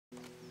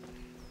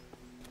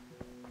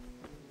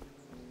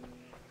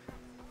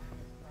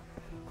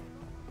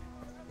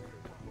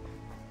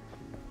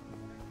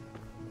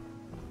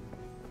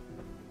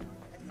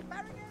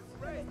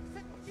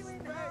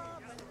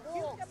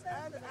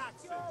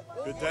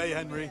day,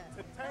 Henry.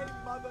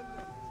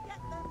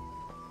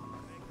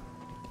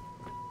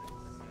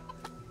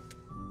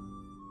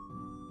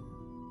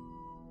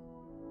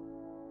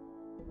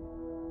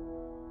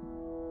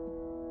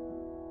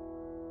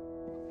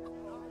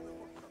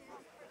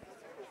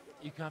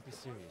 You can't be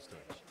serious,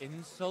 Deutsch.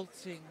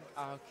 Insulting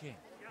our king.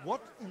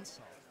 What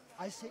insult?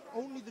 I say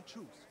only the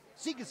truth.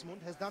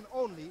 Sigismund has done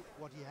only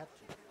what he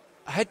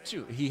had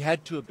to. He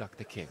had to abduct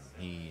the king.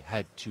 He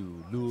had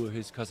to lure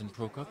his cousin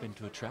Prokop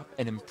into a trap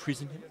and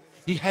imprison him.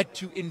 He had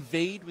to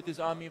invade with his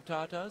army of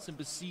Tatars and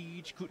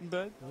besiege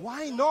Kuttenberg.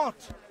 Why not?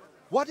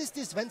 What is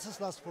this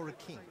Wenceslas for a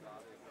king?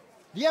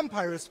 The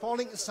empire is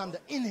falling asunder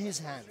in his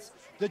hands.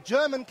 The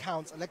German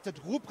counts elected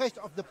Ruprecht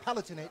of the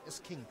Palatinate as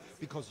king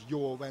because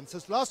your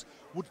Wenceslas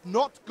would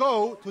not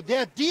go to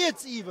their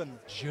deeds even.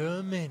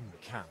 German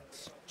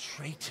counts.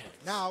 Traitors.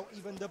 Now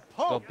even the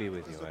Pope God be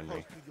with you,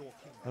 Henry.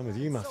 I'm with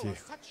you, Matthew.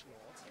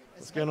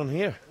 What's going on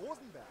here?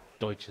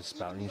 Deutsch is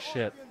spouting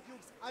shit.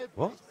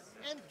 What?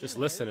 Just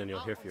listen and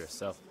you'll hear for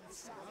yourself.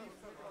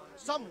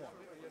 Someone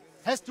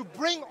has to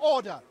bring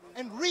order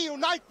and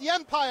reunite the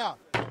empire.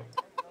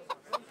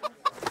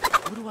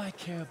 What do I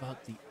care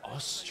about the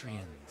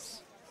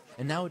Austrians?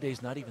 And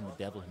nowadays, not even the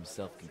devil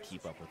himself can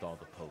keep up with all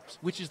the popes.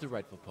 Which is the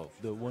rightful pope?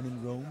 The one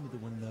in Rome or the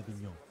one in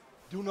Avignon?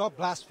 Do not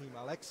blaspheme,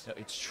 Alex. No,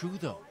 it's true,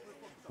 though.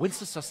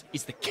 Wenceslas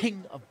is the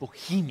king of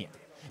Bohemia.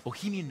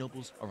 Bohemian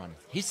nobles are on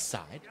his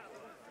side.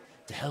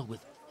 To hell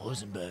with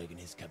Rosenberg and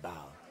his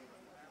cabal.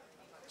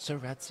 Sir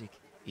Radzik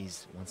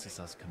is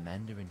Wenceslas'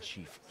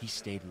 commander-in-chief. He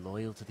stayed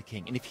loyal to the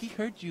king. And if he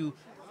heard you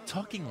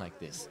talking like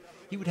this,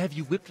 he would have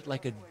you whipped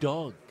like a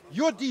dog.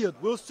 Your deed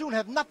will soon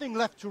have nothing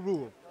left to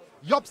rule.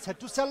 Jobst had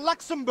to sell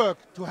Luxembourg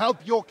to help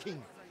your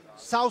king.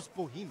 South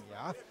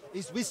Bohemia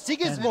is with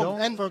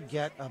Sigismund and don't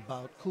forget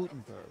about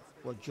Kuttenberg,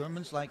 where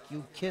Germans like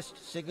you kissed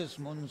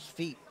Sigismund's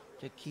feet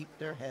to keep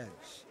their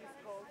heads.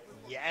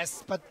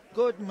 Yes, but...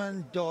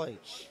 Goodman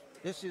Deutsch,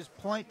 this is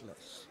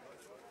pointless.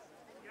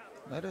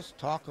 Let us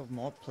talk of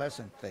more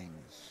pleasant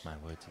things. My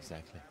words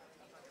exactly.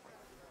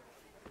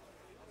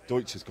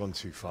 Deutsch has gone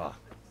too far.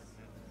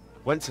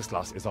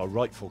 Wenceslas is our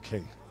rightful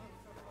king.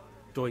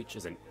 Deutsch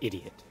is an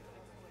idiot.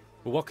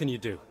 But what can you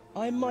do?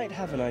 I might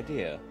have an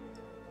idea.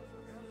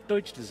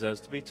 Deutsch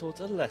deserves to be taught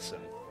a lesson.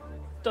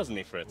 Doesn't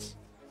he, Fritz?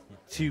 You're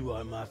too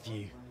right,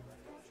 Matthew.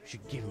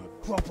 Should give him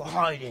a proper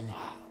hiding.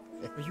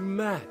 Are you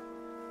mad?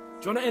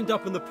 Do you want to end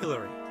up in the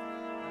pillory?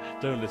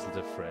 Don't listen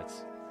to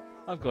Fritz.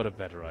 I've got a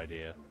better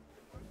idea.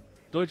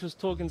 Deutsch was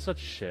talking such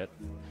shit,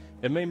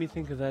 it made me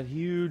think of that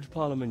huge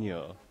parliament.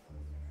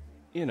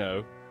 You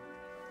know,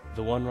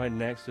 the one right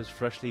next to his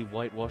freshly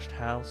whitewashed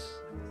house.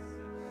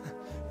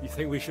 You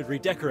think we should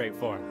redecorate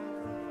for him?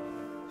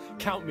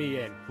 Count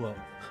me in. Well,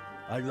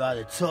 I'd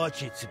rather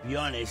torch it, to be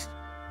honest.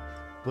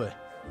 But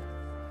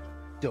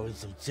throwing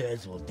some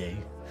tears will do.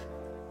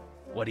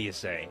 What do you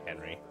say,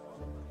 Henry?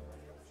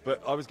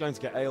 But I was going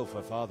to get ale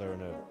for father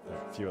and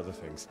a few other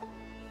things.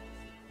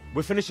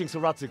 We're finishing Sir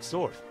Radzig's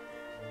sword.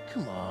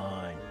 Come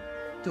on.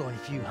 Throwing a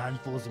few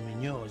handfuls of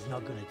manure is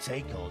not going to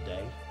take all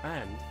day.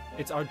 And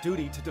it's our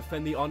duty to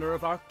defend the honor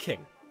of our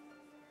king.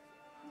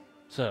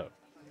 So,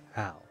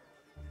 Hal,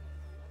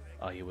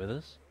 are you with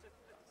us?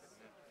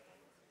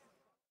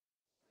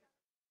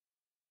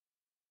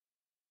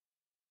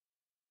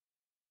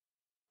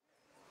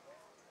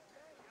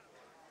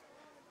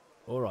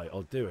 All right,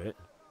 I'll do it.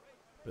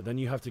 But then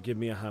you have to give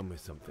me a hand with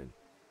something.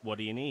 What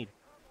do you need?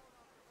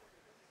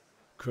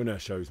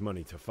 Kunesh owes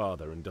money to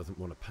father and doesn't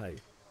want to pay.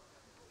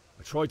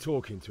 I tried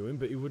talking to him,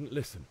 but he wouldn't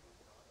listen.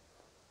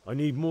 I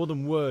need more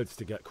than words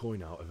to get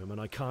coin out of him,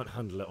 and I can't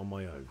handle it on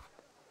my own.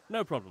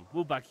 No problem,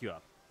 we'll back you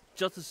up.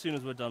 Just as soon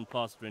as we're done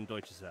plastering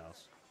Deutsch's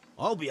house.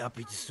 I'll be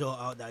happy to sort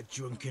out that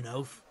drunken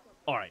oaf.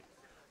 Alright,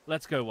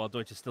 let's go while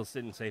Deutsch is still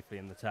sitting safely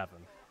in the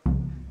tavern.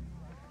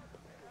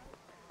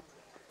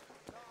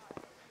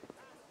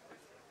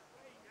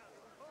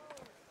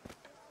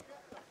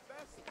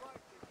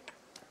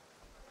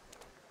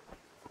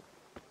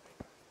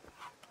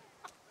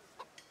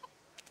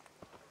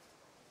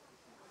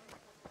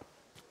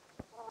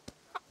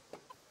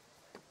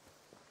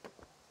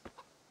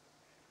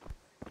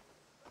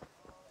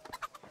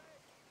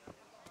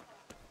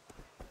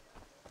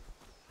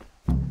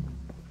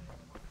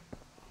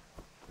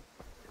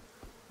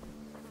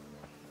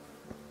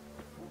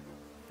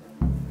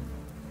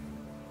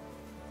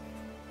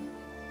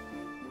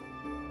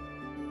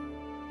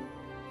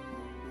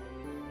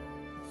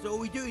 So are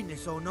we doing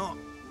this or not?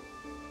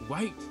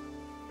 Wait!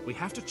 We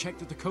have to check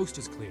that the coast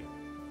is clear.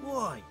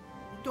 Why?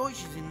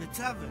 Deutsch is in the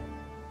tavern.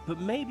 But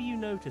maybe you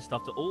noticed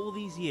after all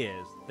these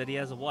years that he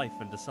has a wife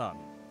and a son.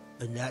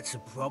 And that's a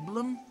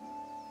problem?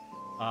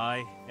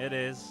 Aye, it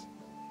is.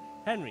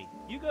 Henry,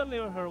 you go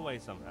lure her away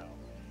somehow.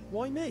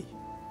 Why me?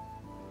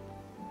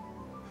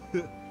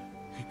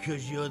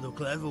 Because you're the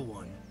clever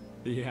one.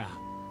 Yeah.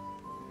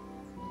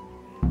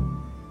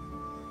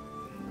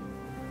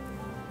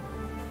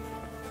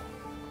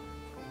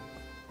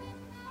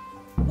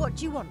 What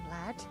do you want,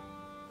 lad?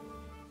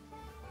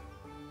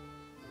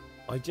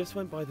 I just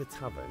went by the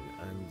tavern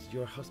and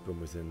your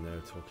husband was in there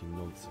talking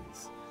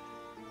nonsense.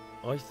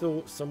 I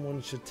thought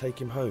someone should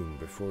take him home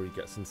before he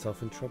gets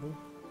himself in trouble.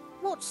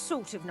 What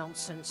sort of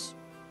nonsense?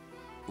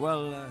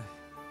 Well,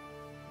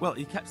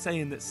 he kept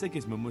saying that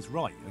Sigismund was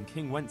right and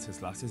King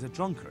Wenceslas is a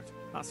drunkard,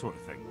 that sort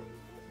of thing.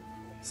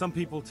 Some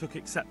people took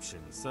exception,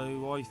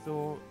 so I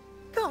thought...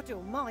 God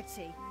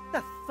almighty,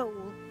 the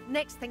fool.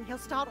 Next thing he'll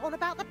start on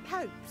about the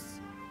popes.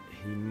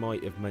 He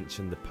might have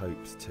mentioned the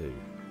popes too.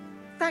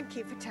 Thank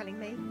you for telling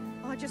me.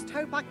 I just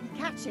hope I can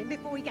catch him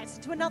before he gets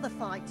into another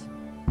fight.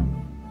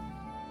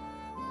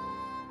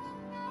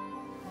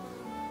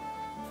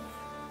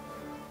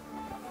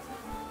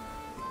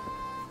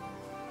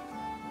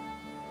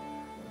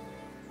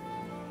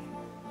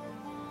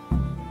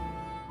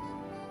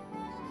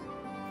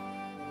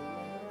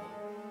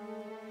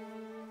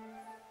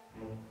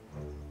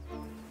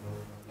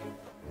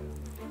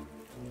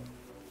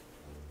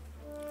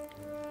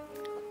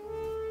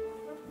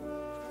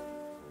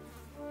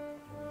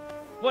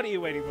 What are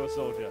you waiting for,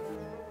 soldier?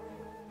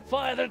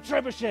 Fire the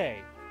trebuchet!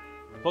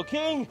 For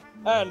king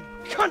and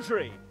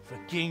country! For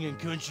king and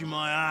country,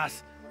 my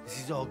ass.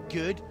 This is all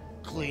good,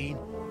 clean,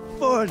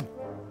 fun.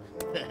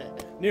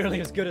 Nearly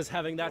as good as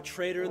having that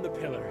traitor in the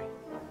pillory.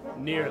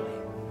 Nearly.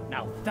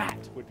 Now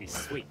that would be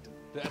sweet.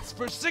 That's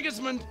for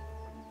Sigismund!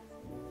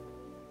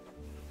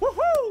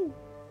 Woohoo!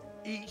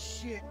 Eat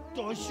shit,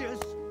 Dodgers.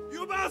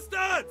 You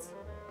bastards!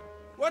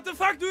 What the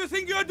fuck do you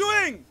think you're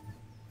doing?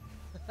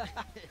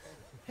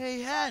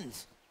 Hey,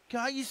 Hans,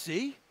 can't you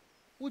see?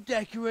 We're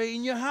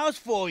decorating your house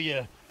for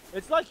you.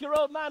 It's like your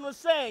old man was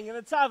saying in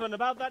the tavern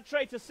about that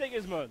traitor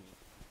Sigismund.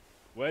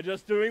 We're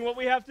just doing what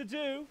we have to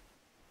do.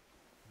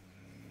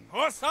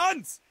 Horse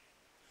Hans!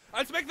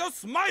 I'll make those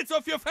smiles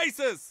off your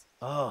faces!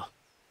 Oh,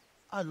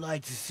 I'd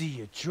like to see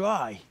you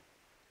try.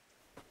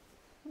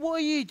 What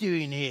are you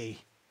doing here,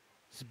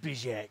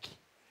 Zbigniew?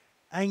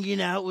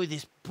 Hanging out with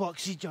this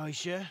poxy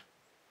Deutscher?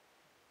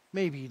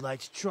 Maybe you'd like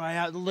to try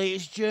out the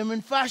latest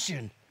German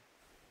fashion.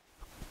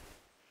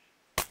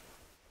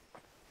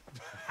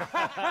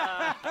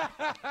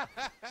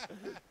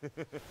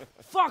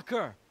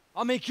 Fucker!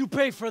 I'll make you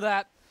pay for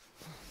that.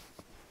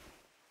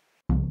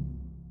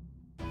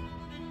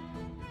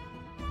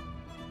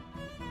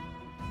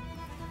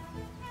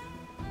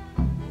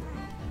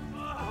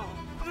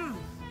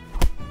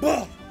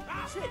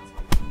 Shit!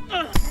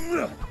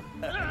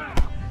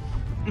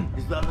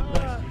 Is that the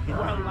best you can do?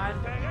 Well, lad,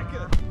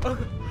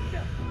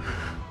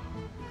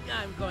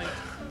 I'm going to...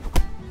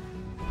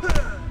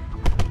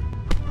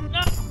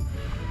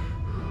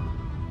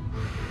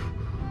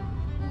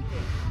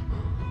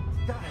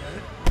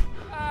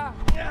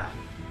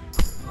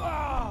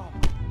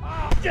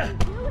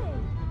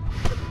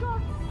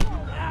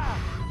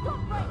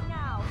 Stop right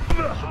now!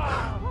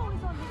 Paul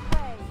is on his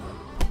way!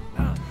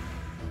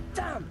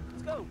 Damn!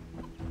 Let's go!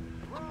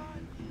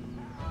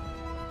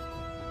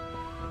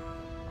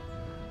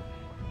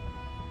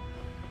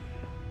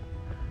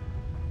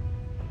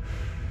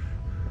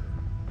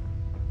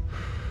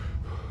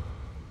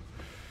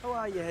 How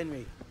are you,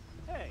 Henry?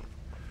 Hey!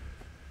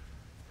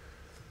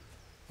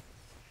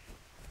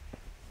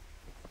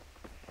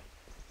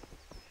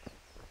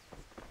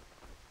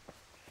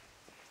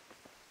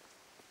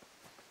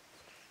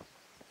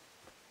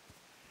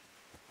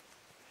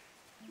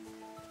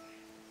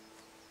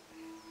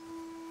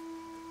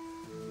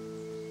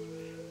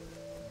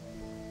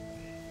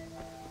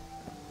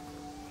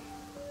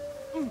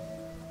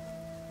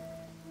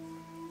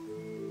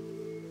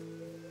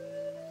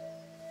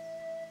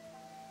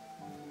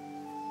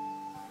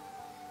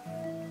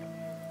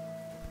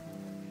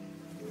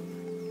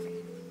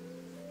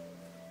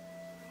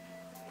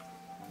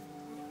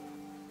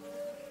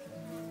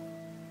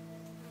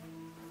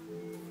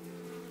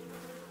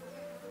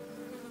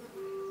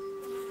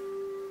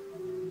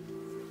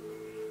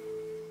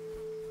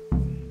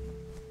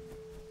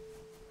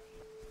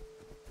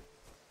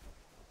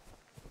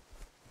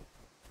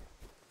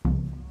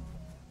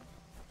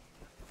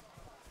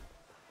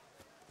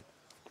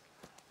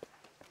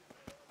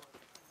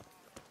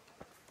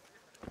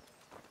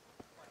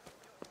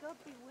 God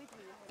be with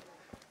you,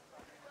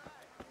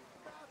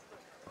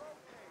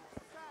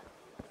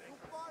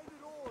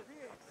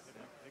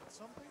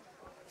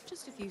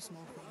 Just a few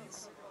small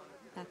things.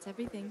 That's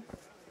everything.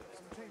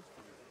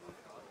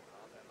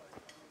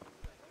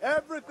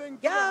 Everything.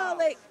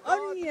 Garlic,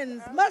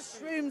 onions,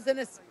 mushrooms, and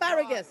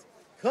asparagus.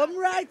 Come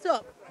right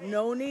up.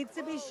 No need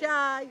to be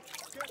shy.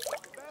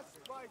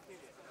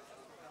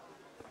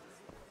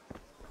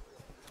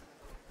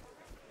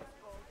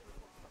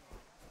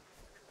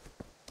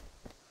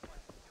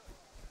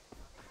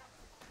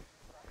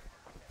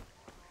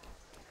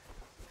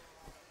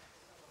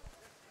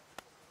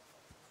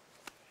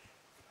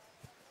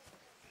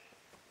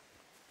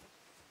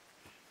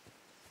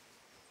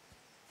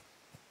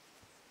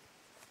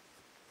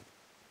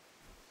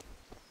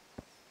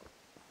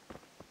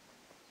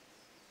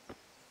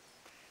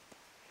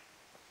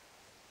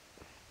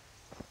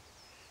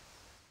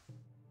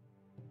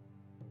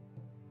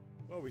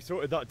 Well, we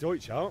sorted that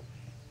Deutsch out.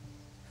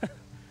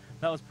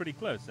 That was pretty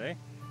close, eh?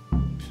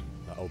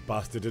 That old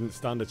bastard didn't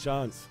stand a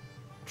chance.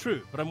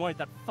 True, but I'm worried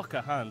that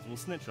fucker Hans will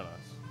snitch on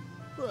us.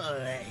 Well,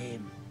 let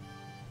him.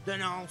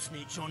 Then I'll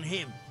snitch on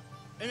him.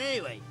 And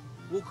anyway,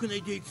 what can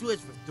they do to us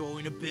for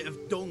throwing a bit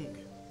of dung?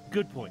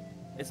 Good point.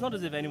 It's not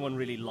as if anyone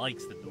really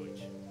likes the Deutsch.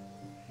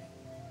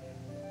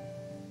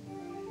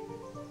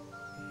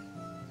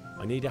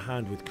 I need a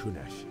hand with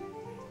Kunesh.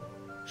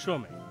 Sure,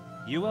 mate.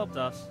 You helped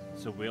us,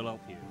 so we'll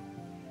help you.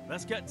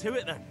 Let's get to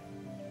it then.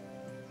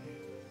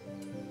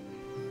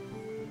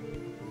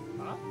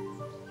 Huh?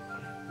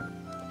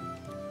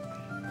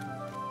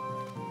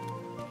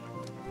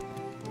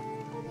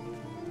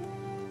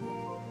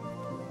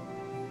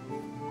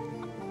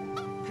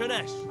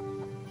 Kunesh,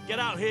 get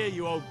out here,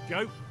 you old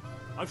goat.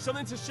 I've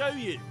something to show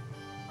you.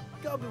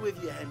 God be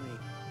with you, Henry.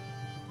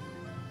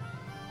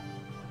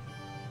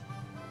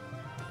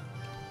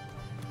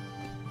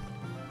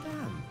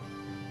 Damn.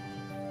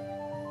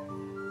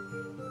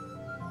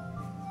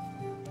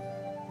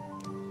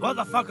 What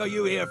the fuck are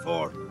you here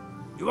for?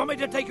 You want me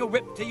to take a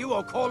whip to you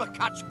or call a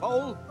catch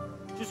pole?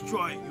 Just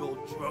try it, you're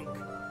drunk.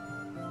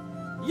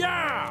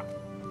 Yeah!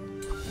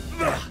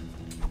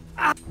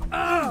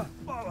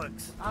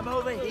 Bollocks! I'm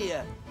over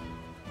here.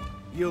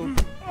 You.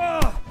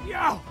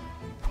 Yeah!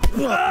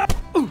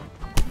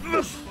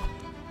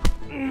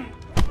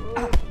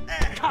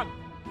 Come!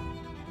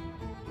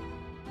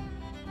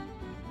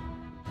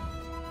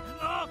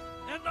 Enough!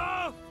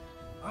 Enough!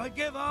 I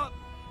give up.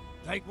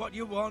 Take what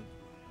you want.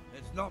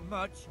 It's not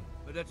much,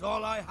 but it's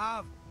all I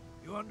have.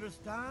 You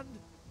understand?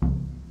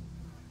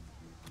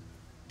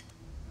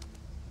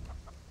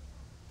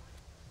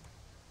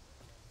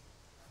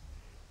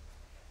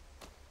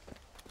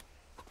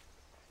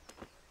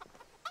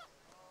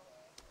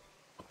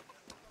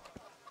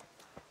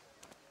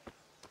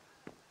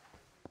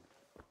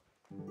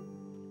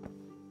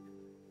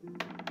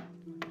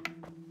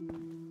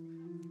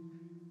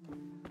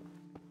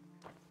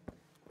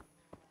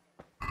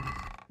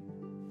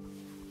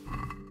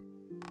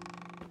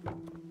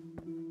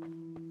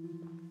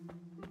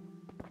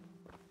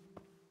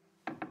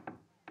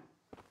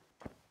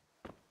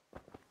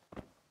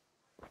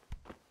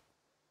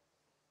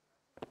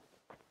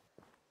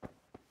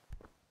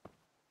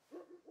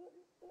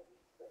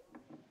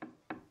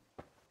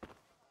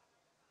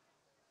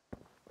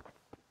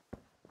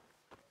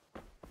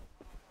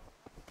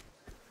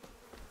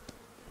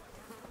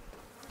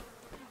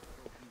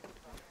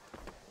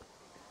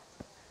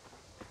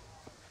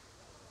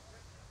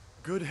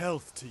 Good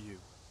health to you.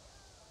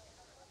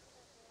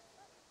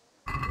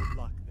 Good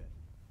luck then.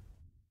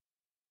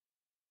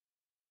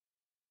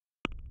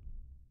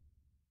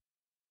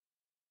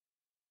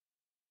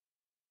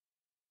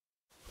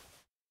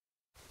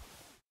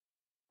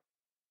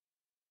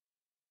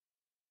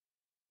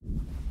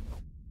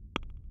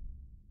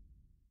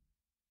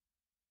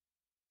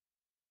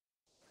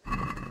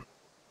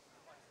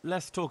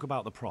 Let's talk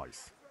about the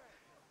price.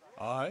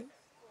 Aye?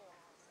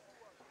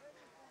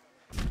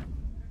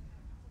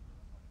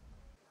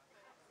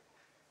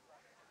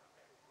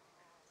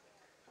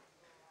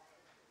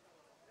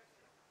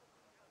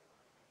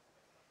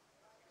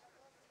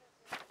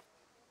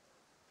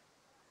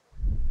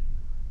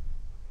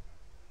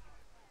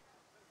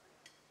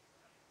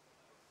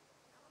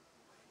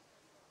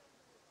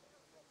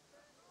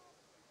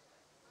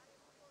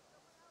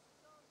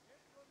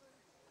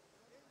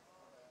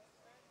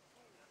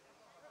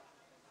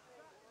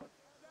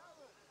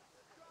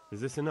 Is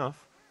this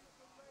enough?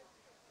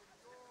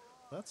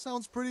 That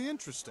sounds pretty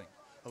interesting.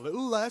 A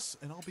little less,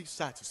 and I'll be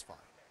satisfied.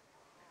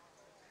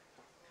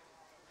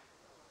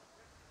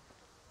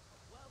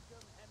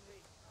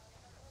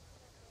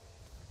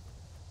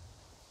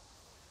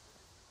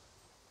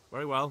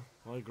 Very well,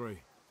 I agree.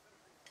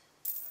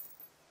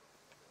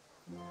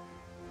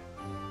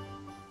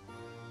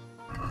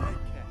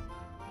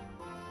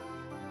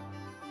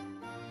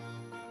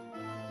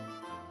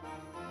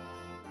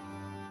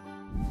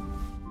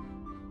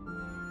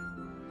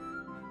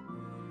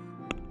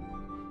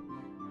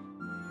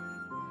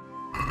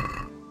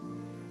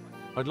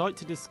 I'd like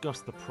to discuss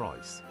the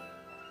price.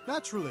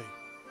 Naturally.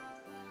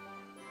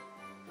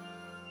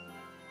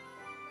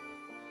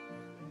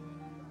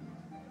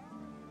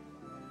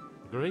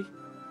 Agree?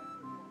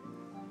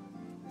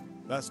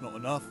 That's not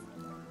enough.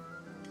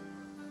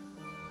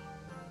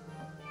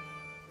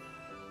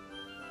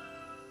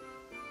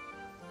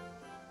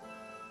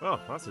 Oh,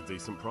 that's a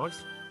decent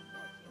price.